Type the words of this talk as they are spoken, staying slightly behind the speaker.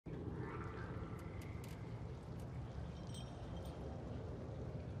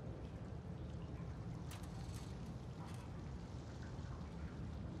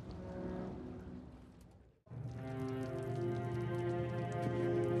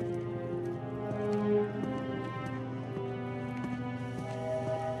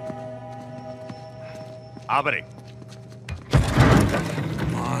Abre.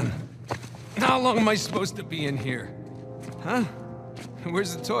 Come on. How long am I supposed to be in here? Huh?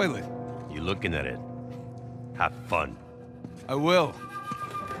 Where's the toilet? You looking at it? Have fun. I will.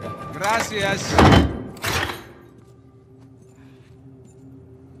 Gracias.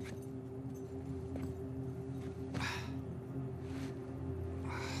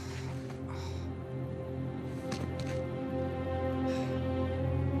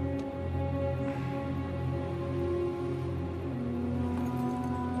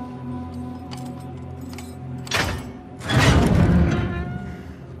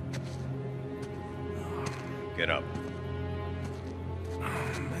 Get up. Oh,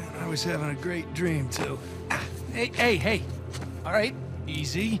 man, I was having a great dream, too. Hey. All right,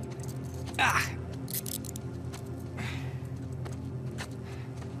 easy.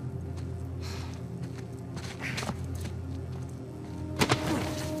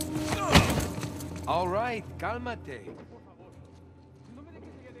 All right, cálmate.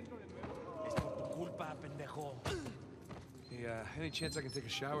 Hey, any chance I can take a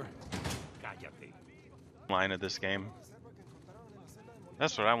shower? Cállate. Line of this game.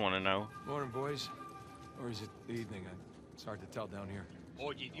 That's what I want to know. Morning, boys. Or is it evening? It's hard to tell down here.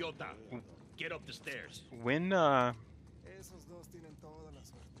 Oye, idiota. Get up the stairs. When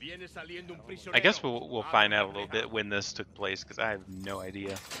Viene saliendo un prisionero. I guess we'll find out a little bit when this took place, because I have no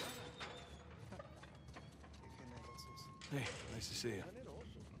idea. Hey, nice to see you.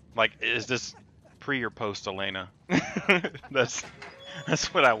 Like, is this pre or post Elena? That's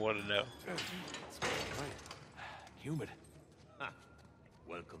what I want to know. Humid.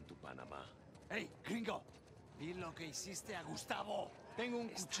 Welcome to Panama. Hey, gringo. Vi lo que hiciste a Gustavo. Tengo un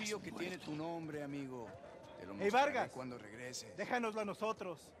cuchillo que tiene tu nombre, amigo. Te lo Hey, mostraré Vargas. cuando regreses. Déjanoslo a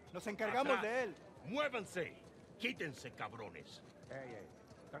nosotros. Nos encargamos Atrás. de él. Muévanse. Quítense, cabrones. Hey,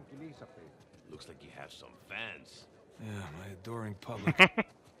 tranquilízate. Looks like you have some fans. Yeah, my adoring public. I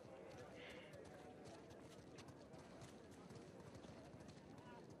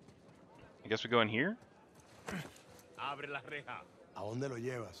guess we go in here? Abre la reja. ¿A dónde lo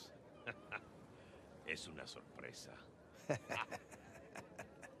llevas? Es una sorpresa.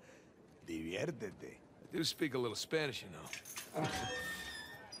 Diviértete. I do speak a little Spanish, you know.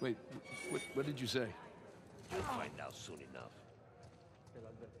 Wait, what did you say? You'll find out soon enough. Te lo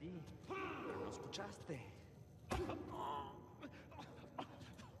advertí, pero no escuchaste.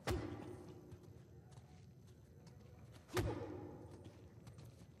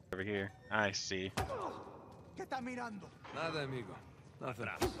 Over here. I see. ¿Qué estás mirando? Nada, amigo. Nothing.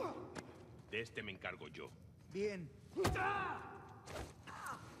 Atrás. De este me encargo yo. Bien.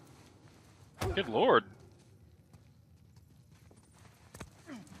 Good lord.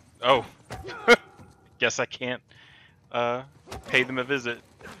 Oh. Guess I can't pay them a visit.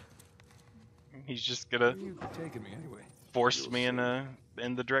 He's just gonna Where are you taking me anyway? force me in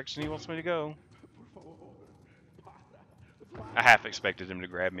the direction he wants me to go. I half expected him to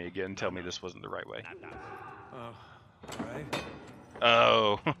grab me again and tell me this wasn't the right way. Oh, all right.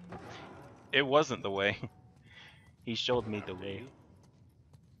 Oh. It wasn't the way. He showed me the way.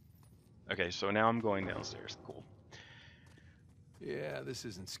 Okay, so now I'm going downstairs. Cool. Yeah, this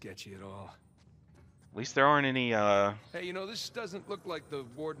isn't sketchy at all. At least there aren't any Hey, you know, this doesn't look like the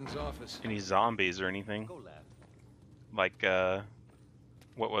warden's office. any zombies or anything. Go left. Like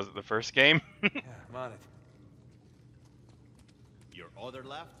what was it, the first game? Yeah, I'm on it. Your other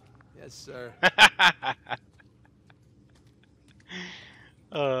left? Yes, sir.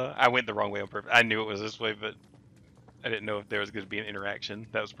 I went the wrong way on purpose. I knew it was this way, but I didn't know if there was going to be an interaction.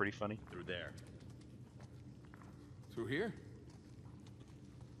 That was pretty funny. Through there. Through here?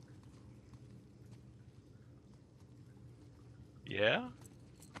 Yeah?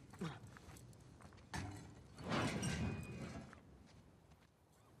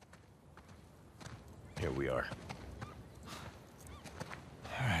 Here we are.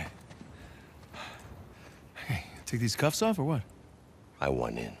 All right. Hey, take these cuffs off or what? I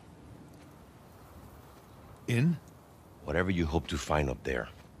want in. In? Whatever you hope to find up there,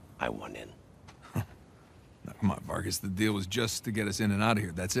 I want in. Now, come on, Vargas. The deal was just to get us in and out of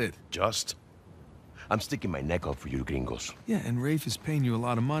here. That's it. Just? I'm sticking my neck out for you gringos. Yeah, and Rafe is paying you a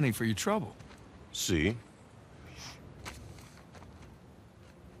lot of money for your trouble. See?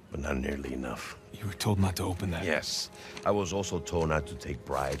 But not nearly enough. You were told not to open that. Yes. I was also told not to take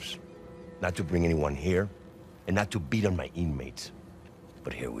bribes, not to bring anyone here, and not to beat on my inmates.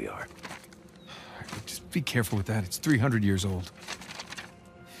 But here we are. Just be careful with that. It's 300 years old.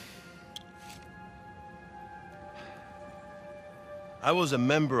 I was a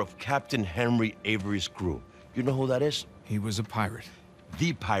member of Captain Henry Avery's crew. You know who that is? He was a pirate.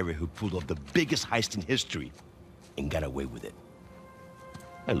 The pirate who pulled off the biggest heist in history and got away with it.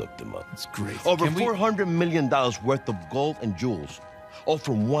 I looked him up. That's great. Over $400 million worth of gold and jewels, all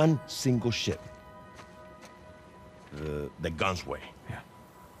from one single ship. The Gunsway. Yeah.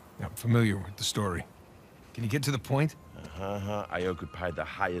 I'm familiar with the story. Can you get to the point? I occupied the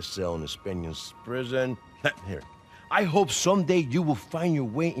highest cell in the Spaniards' prison. Here. I hope someday you will find your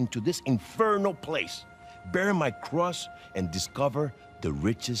way into this infernal place, bear my cross, and discover the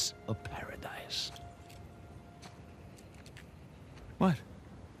riches of paradise. What?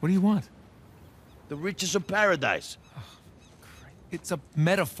 What do you want? The riches of paradise. It's a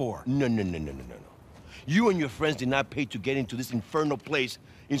metaphor. No. You and your friends did not pay to get into this infernal place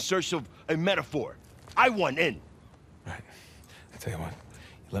in search of a metaphor. I want in. Right. I tell you what.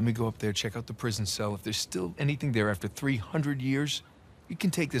 Let me go up there, check out the prison cell. If there's still anything there after 300 years, you can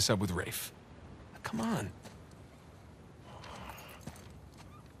take this up with Rafe. Now, come on.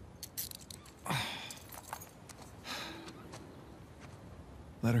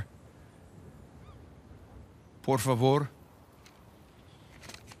 Letter. Por favor.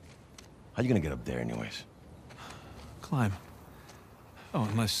 How you gonna get up there anyways? Climb. Oh,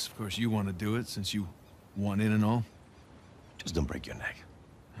 unless, of course, you want to do it, since you want in and all. Just don't break your neck.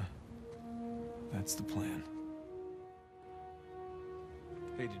 That's the plan.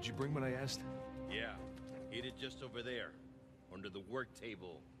 Hey, did you bring what I asked? Yeah, hid it just over there, under the work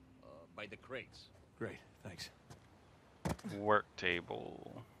table, by the crates. Great, thanks. Work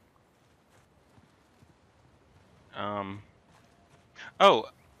table.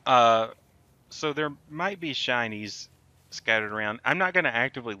 So there might be shinies scattered around. I'm not going to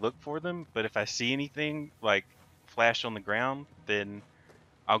actively look for them, but if I see anything, like, flash on the ground, then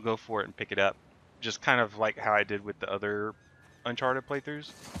I'll go for it and pick it up. Just kind of like how I did with the other Uncharted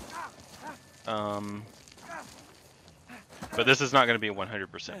playthroughs. But this is not going to be a 100%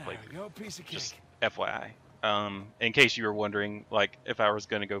 playthrough. Go, piece of cake. Just FYI. In case you were wondering, like, if I was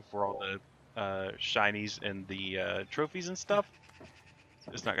going to go for all the shinies and the trophies and stuff,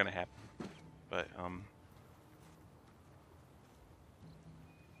 it's not going to happen. But, oh.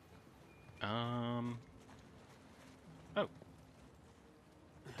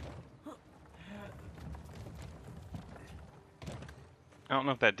 I don't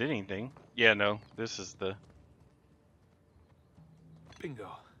know if that did anything. Yeah, no, this is the... Bingo.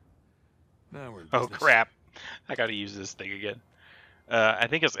 Now we're in Oh, business. crap. I gotta use this thing again. I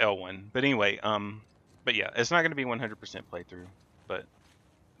think it's L1. But anyway, but yeah, it's not gonna be 100% playthrough, but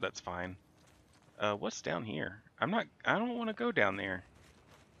that's fine. What's down here? I don't want to go down there.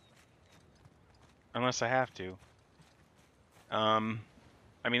 Unless I have to. I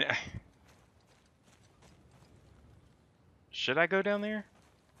mean, should I go down there?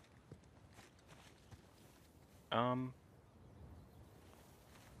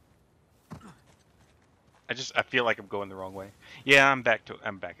 I feel like I'm going the wrong way. Yeah, I'm back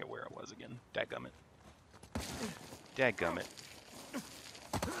at where I was again. Dadgummit. Dadgummit.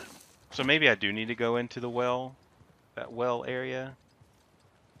 So maybe I do need to go into the well, that well area.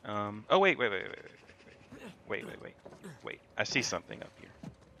 Oh wait. I see something up here.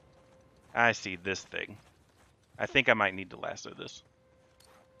 I see this thing. I think I might need to lasso this.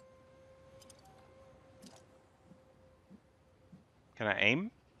 Can I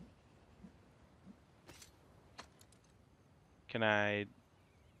aim? Can I...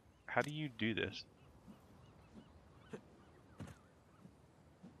 How do you do this?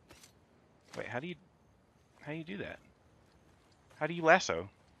 Wait, how do you do that? How do you lasso?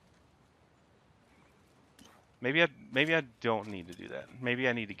 Maybe I don't need to do that. Maybe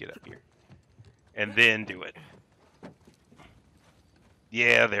I need to get up here and then do it.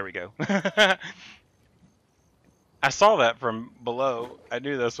 Yeah, there we go. I saw that from below. I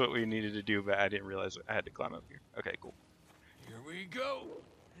knew that's what we needed to do, but I didn't realize I had to climb up here. Okay, cool. Here we go.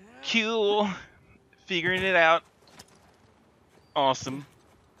 Cool. Figuring it out. Awesome.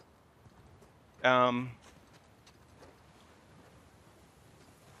 Do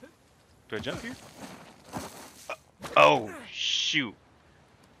I jump here? Oh, shoot.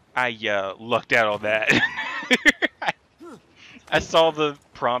 I lucked out on that. I saw the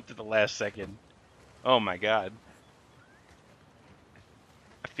prompt at the last second. Oh my god.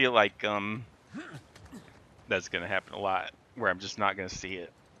 I feel like that's gonna happen a lot, where I'm just not gonna see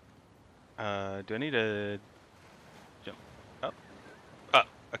it. Do I need to jump up? Oh,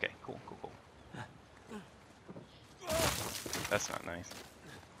 okay, cool. That's not nice.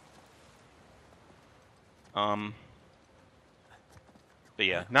 But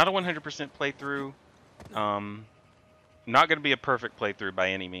yeah, not a 100% playthrough. Not gonna be a perfect playthrough by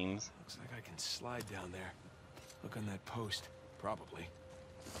any means. Looks like I can slide down there. Look on that post. Probably.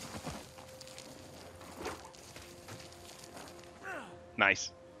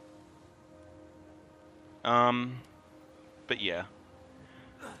 Nice. But yeah.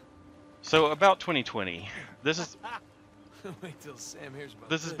 So about 2020, this is Wait till Sam hears about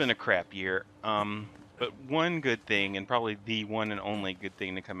this has been a crap year. But one good thing, and probably the one and only good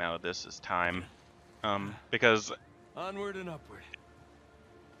thing to come out of this is time. Because onward and upward.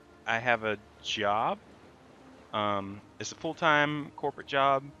 I have a job. It's a full-time corporate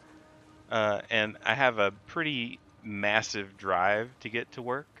job, and I have a pretty massive drive to get to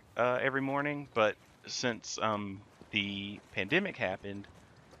work every morning. But since the pandemic happened,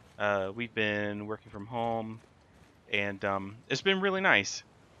 we've been working from home, and it's been really nice.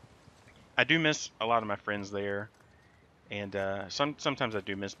 I do miss a lot of my friends there, and sometimes I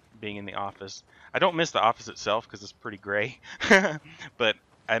do miss being in the office. I don't miss the office itself because it's pretty gray, but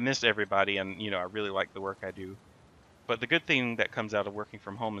I miss everybody, and I really like the work I do. But the good thing that comes out of working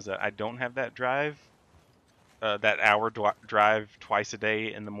from home is that I don't have that drive, that hour drive twice a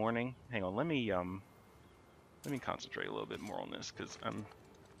day in the morning. Hang on, let me concentrate a little bit more on this because I'm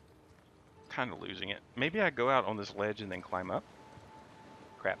kind of losing it. Maybe I go out on this ledge and then climb up.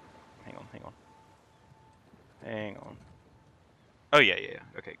 Crap. Hang on. Oh yeah.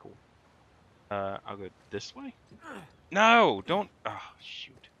 Okay, cool. I'll go this way. No, don't. Oh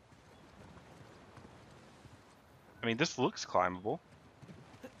shoot. I mean, this looks climbable.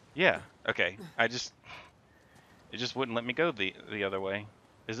 Yeah. Okay. It just wouldn't let me go the other way.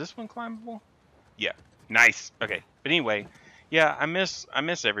 Is this one climbable? Yeah. Nice. Okay. But anyway, yeah, I miss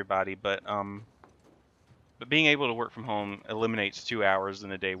everybody, but being able to work from home eliminates 2 hours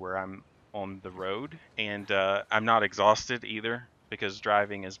in a day where I'm on the road, and I'm not exhausted either because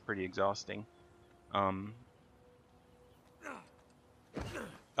driving is pretty exhausting.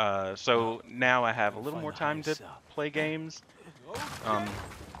 So now I have a little more time to play games,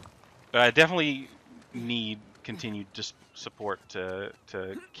 but I definitely need continued support to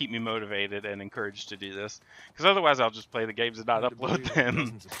keep me motivated and encouraged to do this, because otherwise I'll just play the games and not upload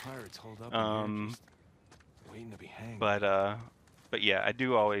them. But yeah, I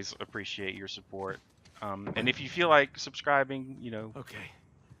do always appreciate your support, and if you feel like subscribing, Okay,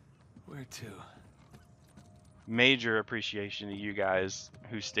 where to? Major appreciation to you guys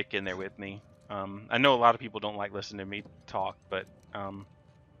who stick in there with me. I know a lot of people don't like listening to me talk, but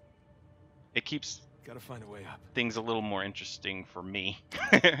it keeps Gotta find a way up. things a little more interesting for me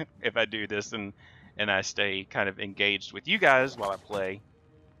if I do this and I stay kind of engaged with you guys while I play.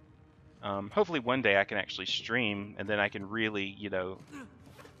 Hopefully one day I can actually stream, and then I can really,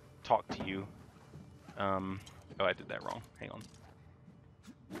 talk to you. Oh, I did that wrong. Hang on.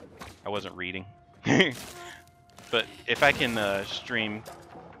 I wasn't reading. But if I can stream,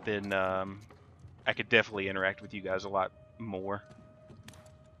 then I could definitely interact with you guys a lot more.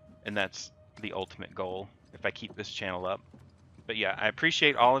 And that's the ultimate goal if I keep this channel up. But yeah, I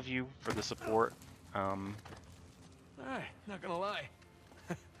appreciate all of you for the support. Alright, not gonna lie.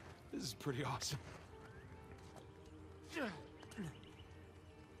 This is pretty awesome.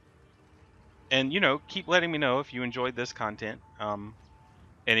 And keep letting me know if you enjoyed this content. And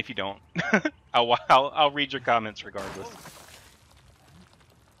if you don't, I'll read your comments regardless.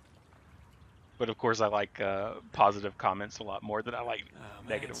 But of course, I like positive comments a lot more than I like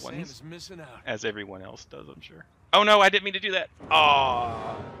negative ones, Sam's missing out. as everyone else does, I'm sure. Oh no, I didn't mean to do that.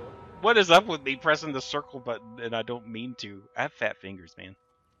 Oh, what is up with me pressing the circle button and I don't mean to? I have fat fingers, man.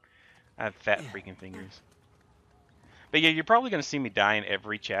 I have fat freaking fingers. But yeah, you're probably gonna see me die in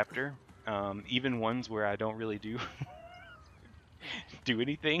every chapter, even ones where I don't really do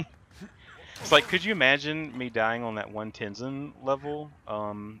anything. It's like, could you imagine me dying on that one Tenzin level,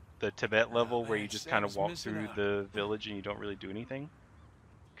 the Tibet level, where you just kind of walk through the village and you don't really do anything?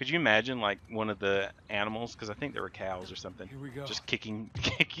 Could you imagine, like, one of the animals, because I think there were cows or something, Here we go. just kicking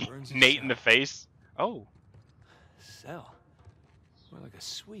Nate in the face? Oh. Cell. More like a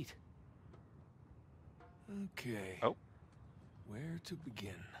suite. Okay. Oh. Where to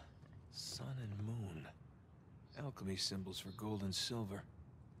begin? Sun and moon. Alchemy symbols for gold and silver.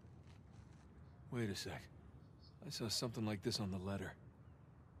 Wait a sec. I saw something like this on the letter.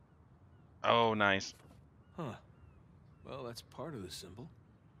 Oh, nice. Huh. Well, that's part of the symbol.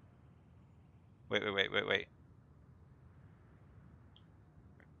 Wait.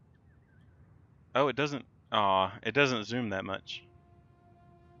 Oh, it doesn't. Aw, it doesn't zoom that much.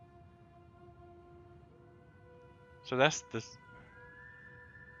 So that's this.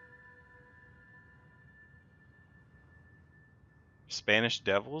 Spanish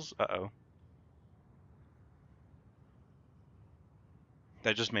devils? Uh-oh.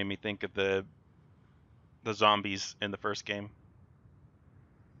 That just made me think of the zombies in the first game.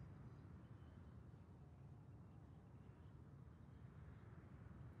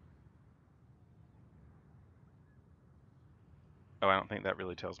 Oh, I don't think that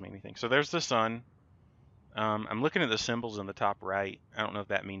really tells me anything. So there's the sun. I'm looking at the symbols in the top right. I don't know if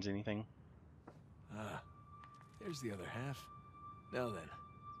that means anything. Ah, here's the other half. Now then.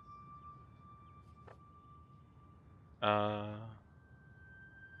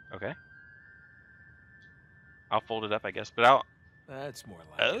 Okay. I'll fold it up, I guess, but I'll... That's more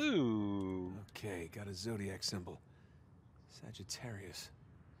like it. Oh! Okay, got a zodiac symbol. Sagittarius.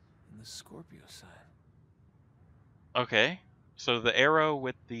 And the Scorpio sign. Okay. So the arrow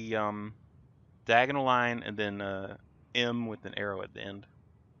with the diagonal line and then M with an arrow at the end.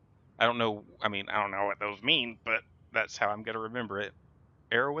 I don't know, I don't know what those mean, but that's how I'm going to remember it.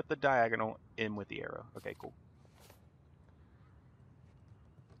 Arrow with the diagonal, M with the arrow. Okay, cool.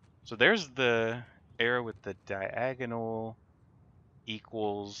 So there's the arrow with the diagonal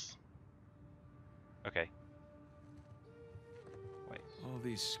equals... Okay. Wait. All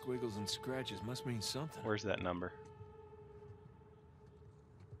these squiggles and scratches must mean something. Where's that number?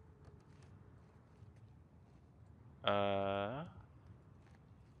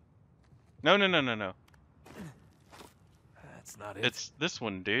 No. That's not it. It's this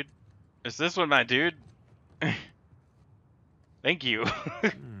one, dude. It's this one, my dude. Thank you.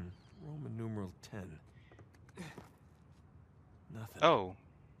 Roman numeral 10. Nothing. Oh,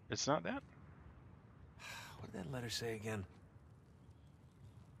 it's not that? What did that letter say again?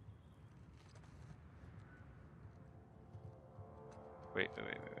 Wait.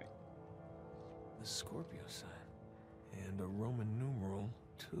 The Scorpio sign. And a Roman numeral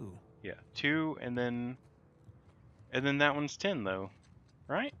 2. Yeah, 2, and then that one's 10 though,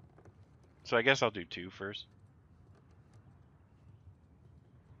 right? So I guess I'll do 2 first.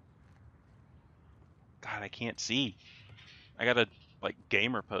 God, I can't see. I gotta like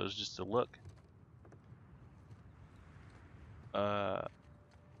gamer pose just to look. Where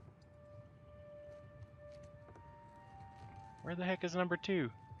the heck is number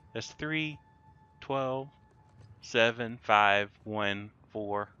 2? That's 3, 12, 7, 5, 1,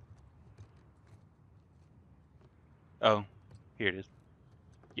 4. Oh, here it is.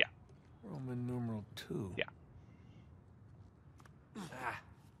 Yeah. Roman numeral 2. Yeah. Ah,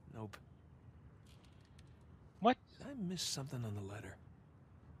 nope. What? Did I miss something on the letter?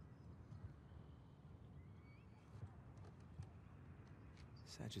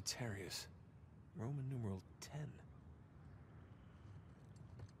 Sagittarius. Roman numeral 10.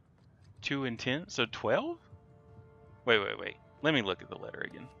 2 and 10, so 12? Wait. Let me look at the letter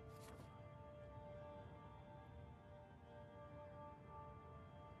again.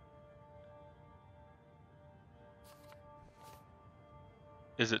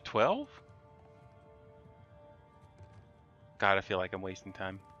 Is it 12? God, I feel like I'm wasting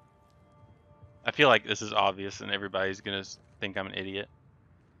time. I feel like this is obvious and everybody's gonna think I'm an idiot.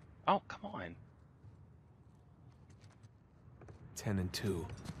 Oh, come on. 10 and 2.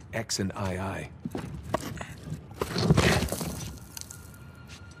 X and II.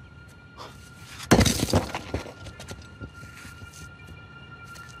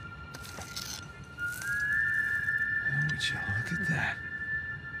 Would you look at that?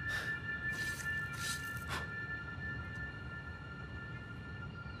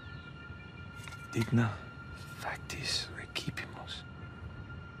 Digna factis recipimus.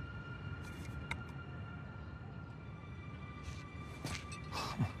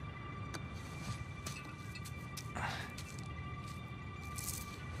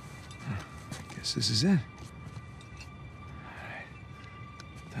 Guess this is it. All right.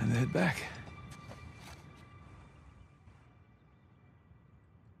 Time to head back.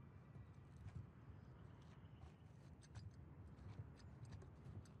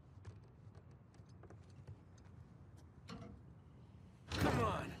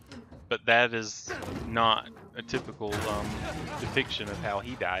 But that is not a typical depiction of how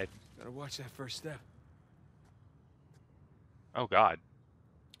he died. Gotta watch that first step. Oh God.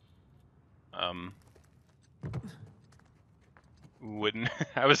 Wouldn't.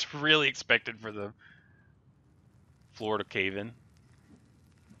 I was really expected for the floor to cave in.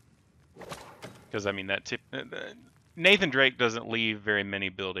 Because I mean that Nathan Drake doesn't leave very many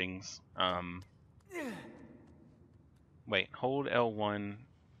buildings. Wait, hold L1.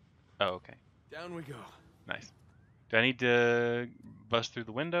 Oh, okay. Down we go. Nice. Do I need to bust through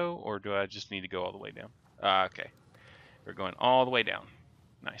the window, or do I just need to go all the way down? Okay. We're going all the way down.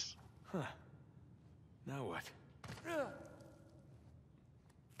 Nice. Huh. Now what?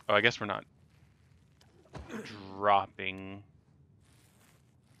 Oh, I guess we're not dropping.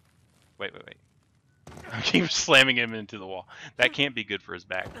 Wait. I keep slamming him into the wall. That can't be good for his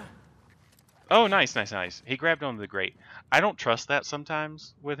back. Oh, nice. He grabbed onto the grate. I don't trust that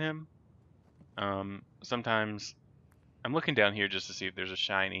sometimes with him. Sometimes I'm looking down here just to see if there's a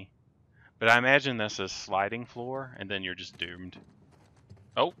shiny. But I imagine that's a sliding floor, and then you're just doomed.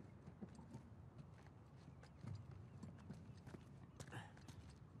 Oh.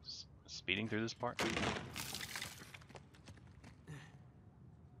 Speeding through this part.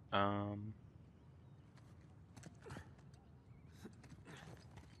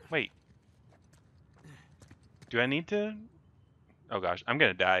 Wait. Do I need to? Oh gosh, I'm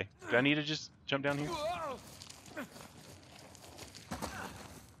gonna die. Do I need to just jump down here?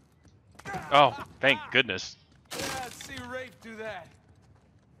 Oh, thank goodness. Yeah, see Rafe do that.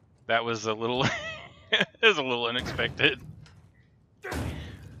 That was a little it was a little unexpected.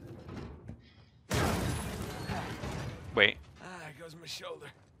 Wait. There goes my shoulder.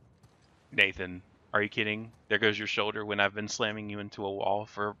 Nathan, are you kidding? There goes your shoulder when I've been slamming you into a wall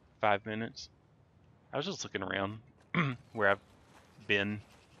for 5 minutes. I was just looking around where I've been,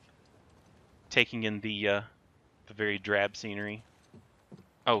 taking in the very drab scenery.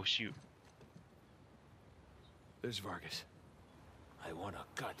 Oh shoot. There's Vargas. I want a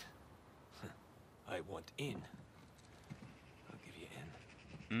cut. I want in. I'll give you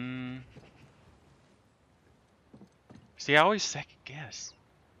in. See, I always second guess.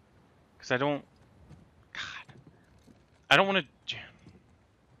 Because I don't... God. I don't want to...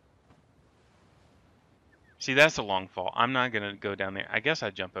 See, that's a long fall. I'm not going to go down there. I guess I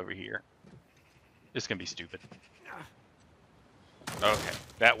jump over here. It's going to be stupid. Okay,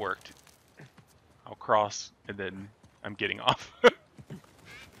 that worked. I'll cross, and then I'm getting off.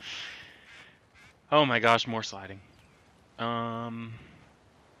 Oh my gosh, more sliding. Oh,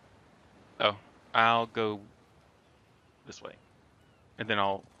 I'll go this way. And then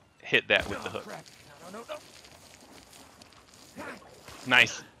I'll hit that with the hook. No.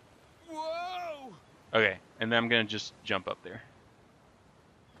 Nice. Whoa! Okay, and then I'm gonna just jump up there.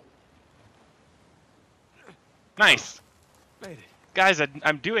 Nice! Made it. Guys,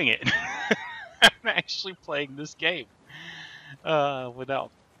 I'm doing it. I'm actually playing this game.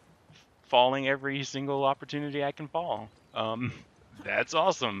 Without falling every single opportunity I can fall. That's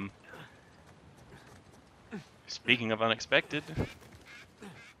awesome. Speaking of unexpected.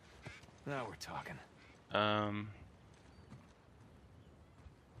 Now we're talking.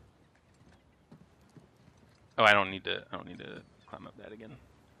 Oh, I don't need to climb up that again.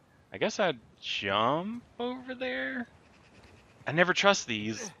 I guess I'd jump over there. I never trust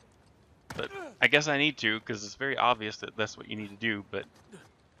these, but I guess I need to because it's very obvious that that's what you need to do, but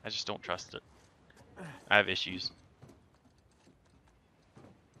I just don't trust it. I have issues.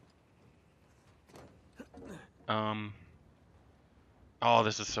 Oh,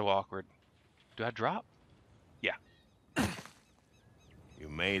 this is so awkward. Do I drop? Yeah. You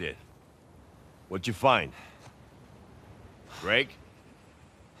made it. What'd you find? Drake?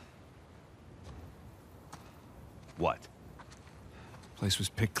 What? Place was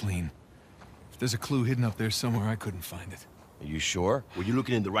picked clean. If there's a clue hidden up there somewhere, I couldn't find it. Are you sure? Were you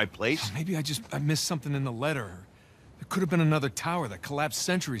looking in the right place? Maybe I missed something in the letter. There could have been another tower that collapsed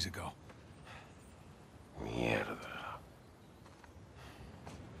centuries ago. Mierda.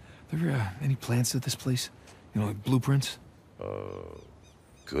 There any plans to this place? You know, like blueprints?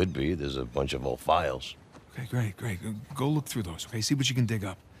 Could be. There's a bunch of old files. Okay, great. Go look through those, okay? See what you can dig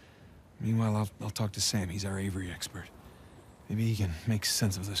up. Meanwhile, I'll talk to Sam. He's our Avery expert. Maybe he can make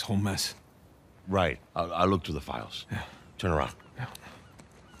sense of this whole mess. Right. I'll look through the files. Yeah. Turn around. Yeah.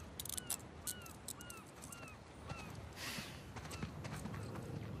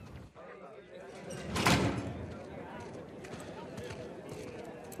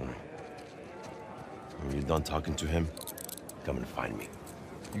 When you're done talking to him, come and find me.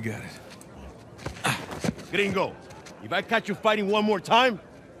 You got it. Gringo, if I catch you fighting one more time,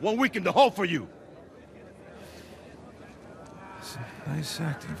 1 week in the hole for you. It's nice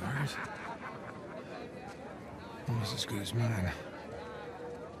acting, Vargas. Almost as good as mine.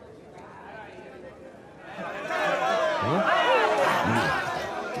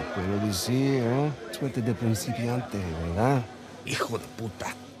 ¿Qué puedo decir, eh? Suerte de principiante, ¿verdad? Hijo de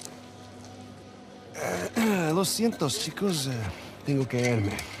puta. Lo siento, chicos. Tengo que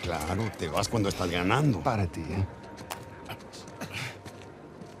irme. Claro, te vas cuando estás ganando. Para ti, ¿eh?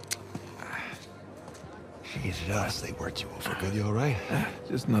 Jesus, they worked you over good. You all right?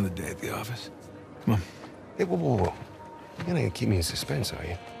 Just another day at the office. Come on. Hey, whoa. You're gonna keep me in suspense, are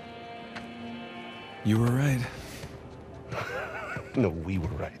you? You were right. No, we were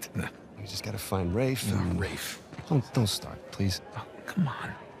right. No. You just gotta find Rafe and... Rafe. Don't start, please. Oh, come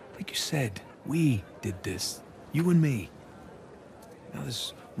on. Like you said, we did this. You and me. Now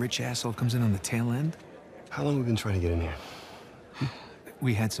this rich asshole comes in on the tail end? How long have we been trying to get in here?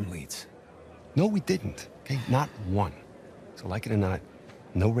 We had some leads. No, we didn't. Okay, not one. So like it or not,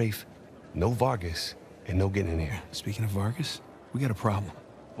 no Rafe, no Vargas, and no getting in here. Speaking of Vargas, we got a problem.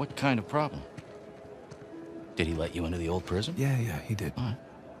 What kind of problem? Did he let you into the old prison? Yeah, he did. All right.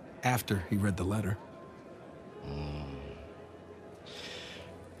 After he read the letter.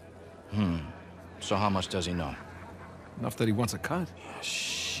 So how much does he know? Enough that he wants a cut.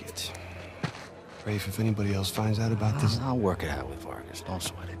 Shit. Rafe, if anybody else finds out about this... I'll work it out with Vargas. Don't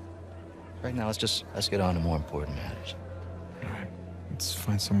sweat it. Right now, let's get on to more important matters. All right. Let's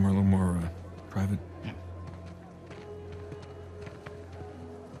find somewhere a little more private. Yeah.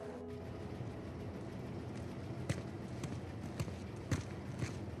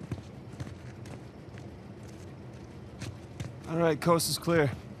 All right, coast is clear.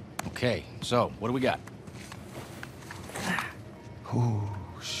 Okay, so what do we got? Oh,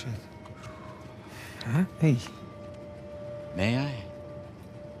 shit. Huh? Hey, May I?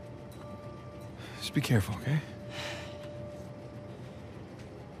 just be careful, okay?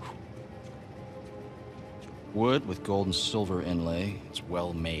 Wood with gold and silver inlay. It's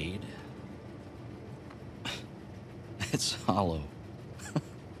well made. It's hollow.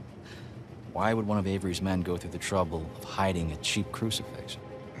 Why would one of Avery's men go through the trouble of hiding a cheap crucifix?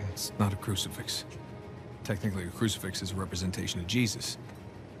 It's not a crucifix. Technically, a crucifix is a representation of Jesus.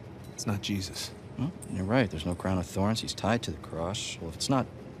 It's not Jesus. Well, you're right. There's no crown of thorns. He's tied to the cross. Well, if it's not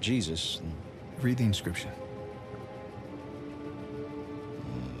Jesus, then... Read the inscription.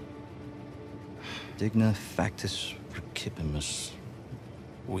 Digna factus recipimus.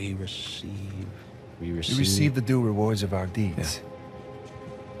 We receive... We receive the due rewards of our deeds.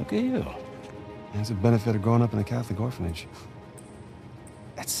 Look at you. It's a benefit of growing up in a Catholic orphanage.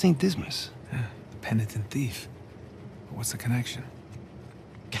 That's St. Dismas. Yeah, the penitent thief. But what's the connection?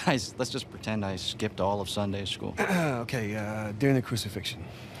 Guys, let's just pretend I skipped all of Sunday school. Okay, during the crucifixion,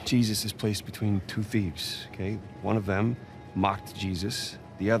 Jesus is placed between two thieves, okay? One of them mocked Jesus.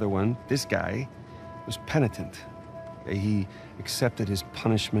 The other one, this guy, was penitent. Okay? He accepted his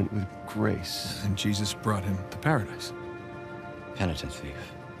punishment with grace. And Jesus brought him to paradise. Penitent thief.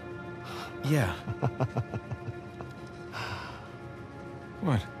 Yeah.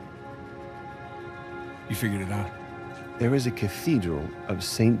 What? You figured it out? There is a cathedral of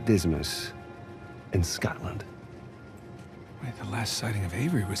St. Dismas in Scotland. Wait, the last sighting of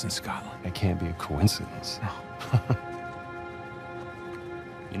Avery was in Scotland. That can't be a coincidence. No.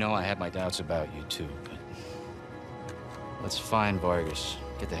 You know, I had my doubts about you too, but... Let's find Vargas.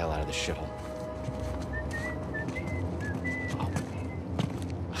 Get the hell out of this shithole. Oh.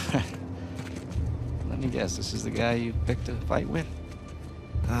 Let me guess, this is the guy you picked a fight with?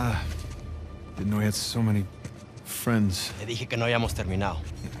 Didn't know he had so many friends. Te dije que no hayamos terminado.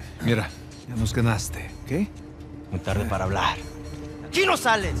 Mira, ya nos ganaste, ¿ok? Muy tarde para hablar. ¡Aquí no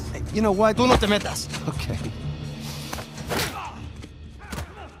sales! Hey, you know what? Tú no te metas. Okay.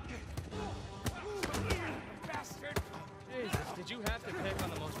 Jesus, did you have to pick on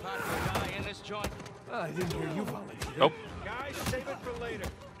the most popular guy in this joint? I didn't hear you volunteer. Nope. Guys, save it for later.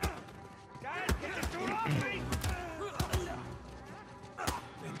 Guys, get this dude off me!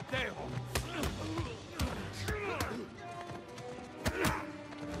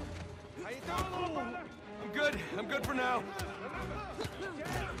 I'm good for now.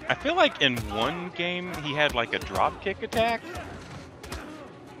 I feel like in one game he had like a drop kick attack,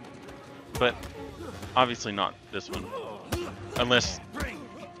 but obviously not this one, unless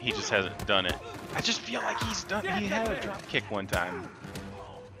he just hasn't done it. I just feel like he had a drop kick one time.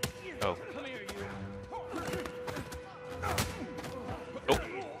 Oh.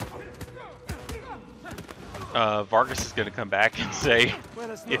 Oh. Vargas is gonna come back and say,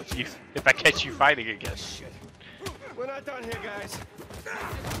 if I catch you fighting again. We're not done here, guys.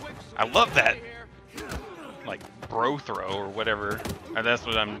 I love that, like, bro throw or whatever. That's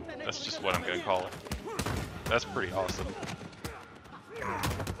just what I'm gonna call it. That's pretty awesome.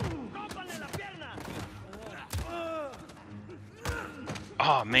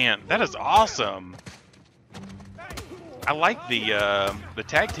 Oh man, that is awesome. I like the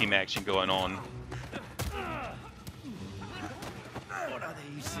tag team action going on.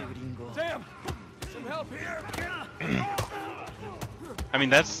 Damn! Some help here! I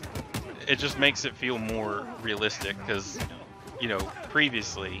mean, it just makes it feel more realistic because, you know,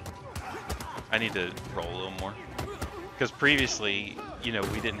 previously, I need to roll a little more. Because previously, you know,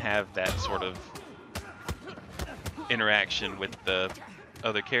 we didn't have that sort of interaction with the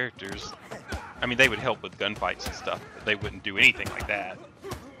other characters. I mean, they would help with gunfights and stuff, but they wouldn't do anything like that.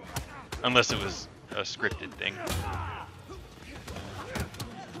 Unless it was a scripted thing.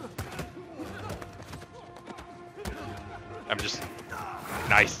 I'm just...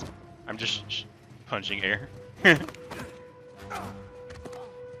 Nice. I'm just punching air.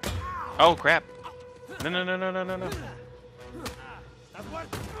 Oh crap! No, no, no, no, no, no, no.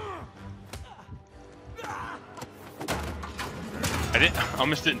 I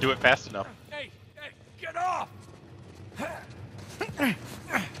almost didn't do it fast enough. Hey, get off!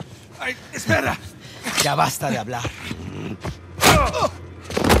 Ay, espera. Ya basta de hablar.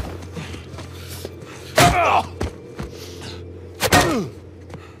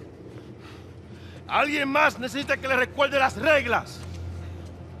 Alguien más necesita que le recuerde las reglas.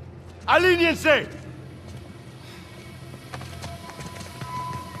 ¡Alíñense!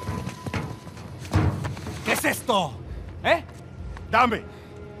 ¿Qué es esto? ¿Eh? Dame.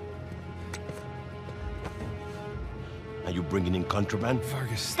 Are you bringing in contraband?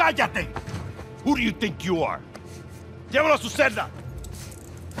 Vargas. ¡Cállate! Who do you think you are? Llévalo a su celda.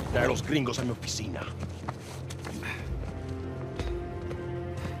 Trae a los gringos a mi oficina.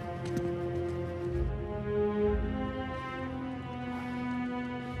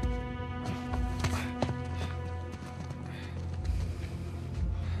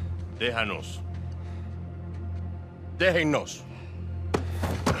 Déjanos. Déjennos.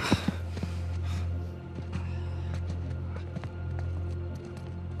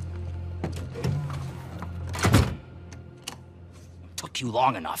 Took you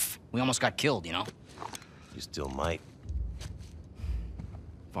long enough. We almost got killed, you know? You still might.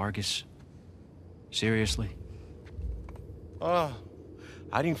 Vargas? Seriously? Oh,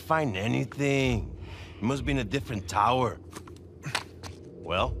 I didn't find anything. It must be in a different tower.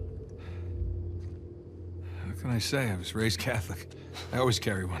 Well? What can I say? I was raised Catholic. I always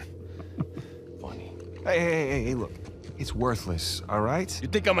carry one. Funny. Hey, look. It's worthless, all right? You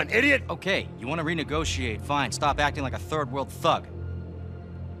think I'm an idiot? Okay, you want to renegotiate? Fine. Stop acting like a third world thug.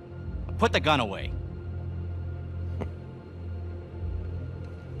 Put the gun away.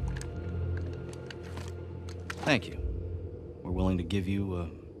 Thank you. We're willing to give you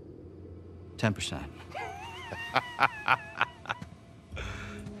 10%.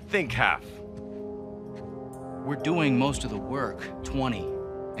 Think half. We're doing most of the work, 20,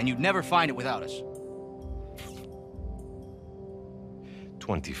 and you'd never find it without us.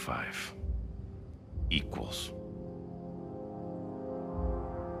 25 equals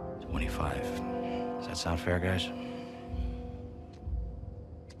 25. Does that sound fair, guys?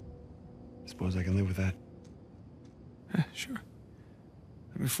 Suppose I can live with that. Sure.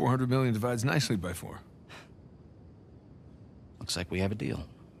 I mean, 400 million divides nicely by 4. Looks like we have a deal.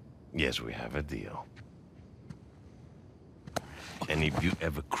 Yes, we have a deal. And if you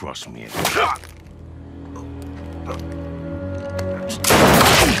ever cross me again...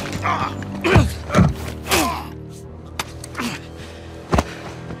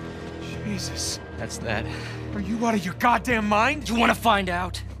 Jesus. That's that. Are you out of your goddamn mind? Do you want to find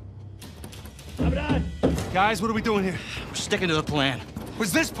out? Guys, what are we doing here? We're sticking to the plan.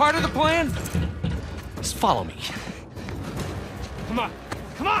 Was this part of the plan? Just follow me. Come on.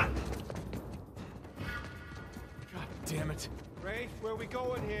 Come on! God damn it. Rafe, where are we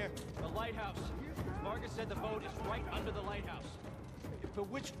going here? The lighthouse. Vargas said the boat is right under the lighthouse. But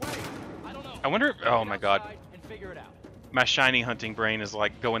which way? I don't know. I wonder. Oh my God. Outside and figure it out. My shiny hunting brain is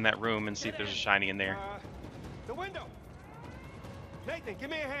like, go in that room and see if there's a shiny in there. The window. Nathan, give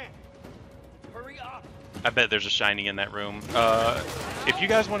me a hand. Hurry up. I bet there's a shiny in that room. If you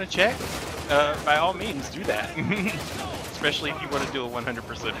guys want to check, by all means, do that. Especially if you want to do a 100% I don't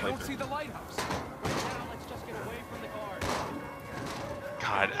playthrough. see the lighthouse. Now let's just get away from the guard.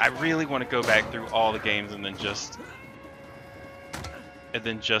 God, I really want to go back through all the games and then just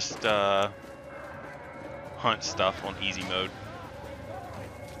hunt stuff on easy mode.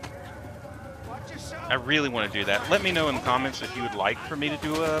 Watch yourself. I really want to do that. Let me know in the comments if you would like for me to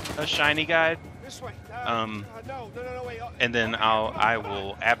do a shiny guide, This way. Um, No, wait. and then I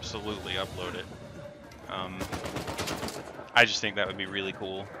will absolutely upload it. I just think that would be really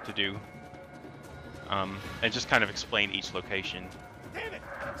cool to do, and just kind of explain each location. Damn it!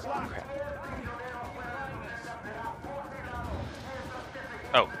 It's locked.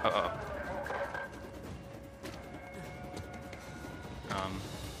 Oh.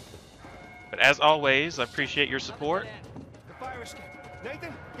 But as always, I appreciate your support. The fire escape.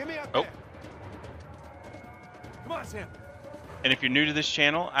 Nathan, get me up Oh. there. Come on, Sam. And if you're new to this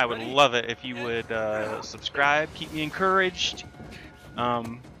channel, I would love it if you would subscribe, keep me encouraged. Let's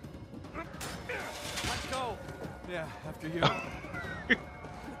go. Yeah, after you.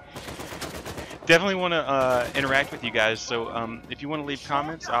 Definitely want to interact with you guys, so if you want to leave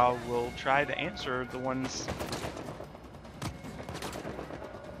comments, I will try to answer the ones,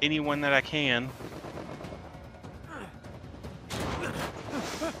 anyone that I can.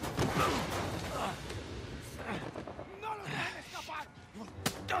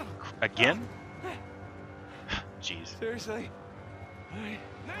 Again? Jeez. Seriously?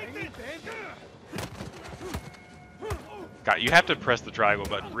 God, you have to press the triangle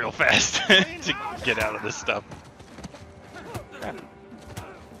button real fast to get out of this stuff.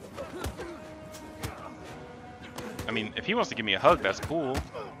 I mean, if he wants to give me a hug, that's cool.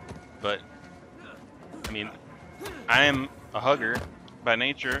 But, I mean, I am a hugger by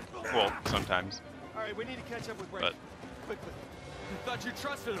nature. Well, sometimes. All right, we need to catch up with Rafe. But, Quickly. I thought you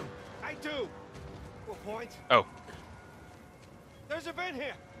trusted him. I do. What point? oh, There's a vent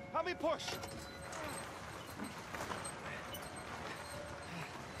here. Help me push.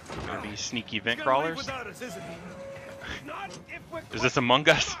 gonna be sneaky vent He's gonna leave crawlers. without us, isn't he? Not if we're Is this Among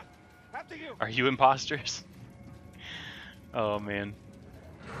Us? After you. Are you imposters? Oh man.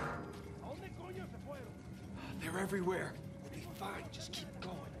 They're everywhere. We'll be fine. Just keep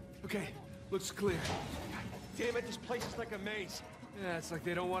going. Okay, looks clear. Damn it, this place is like a maze. Yeah, it's like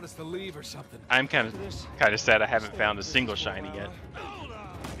they don't want us to leave or something. I'm kind of sad I haven't found a single shiny yet. Hold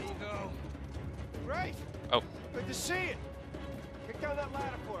on, amigo. Rafe, Oh, good to see you. Kick down that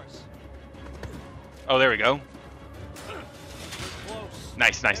ladder for us. oh, there we go. Close.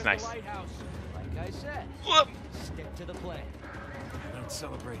 Nice, nice, There's nice. the lighthouse. Like I said, Whoop. stick to the plan. Don't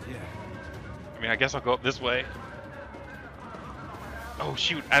celebrate yet. I mean, I guess I'll go up this way. Oh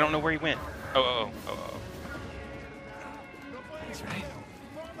shoot, I don't know where he went. Oh. That's right.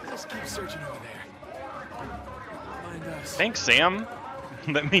 Just keep searching over there. Mind us. Thanks, Sam.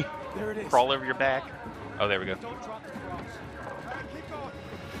 Let me There it is. crawl over your back. Oh, there we go. Don't drop the cross. All right, keep going.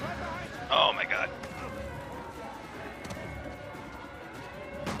 Right behind you. Oh my god.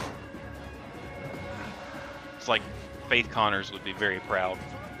 It's like Faith Connors would be very proud.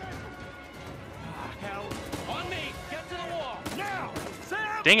 Hell. On me! Get to the wall! Now!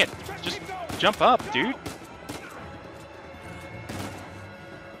 Sam! Dang it! Just jump up, dude.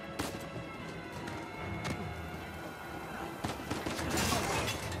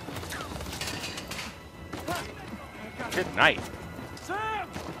 Good night. Sam!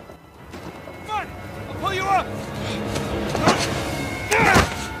 Come on! I'll pull you up!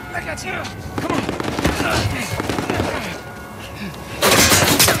 I got you! Come on!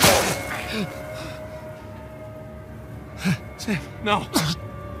 Sam, no.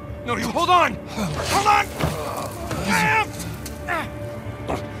 No, you hold on! Hold on! Sam!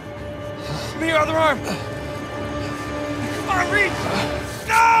 Give me your other arm! Come on, reach!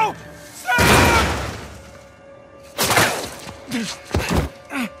 No! Sam!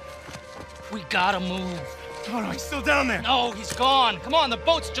 We gotta move. Oh, no, he's still down there. No, he's gone. Come on, the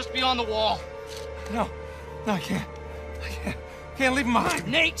boat's just beyond the wall. No, I can't. Can't leave him behind.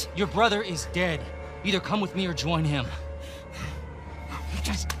 Nate, your brother is dead. Either come with me or join him.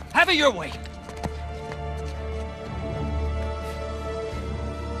 Just have it your way.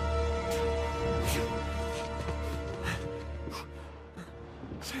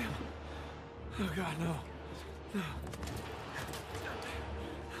 Sam. Oh, God, no. No.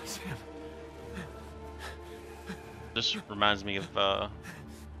 Sam. This reminds me of the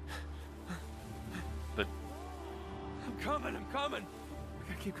I'm coming. We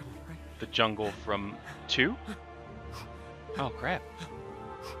gotta keep coming, right? the jungle from 2. Oh crap!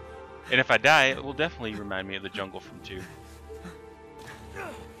 And if I die, it will definitely remind me of the jungle from 2.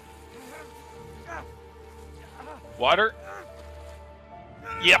 Water.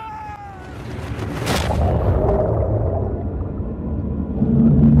 Yep.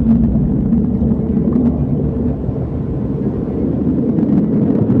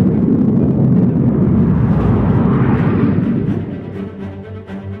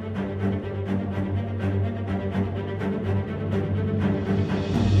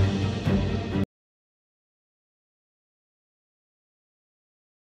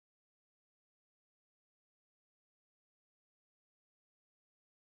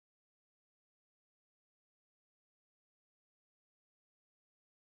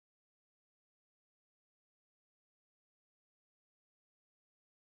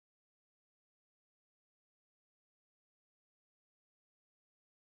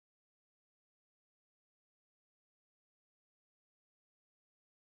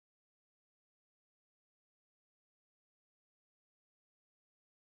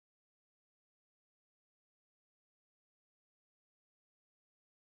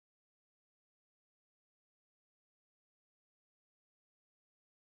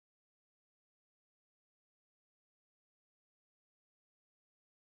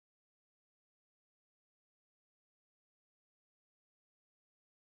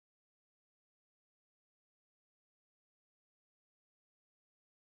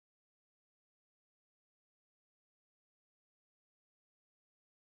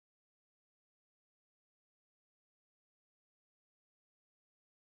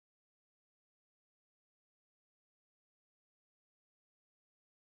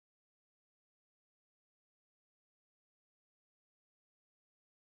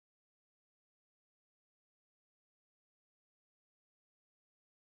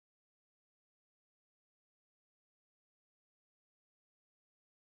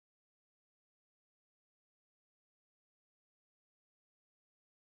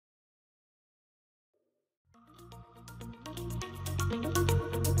 Alright.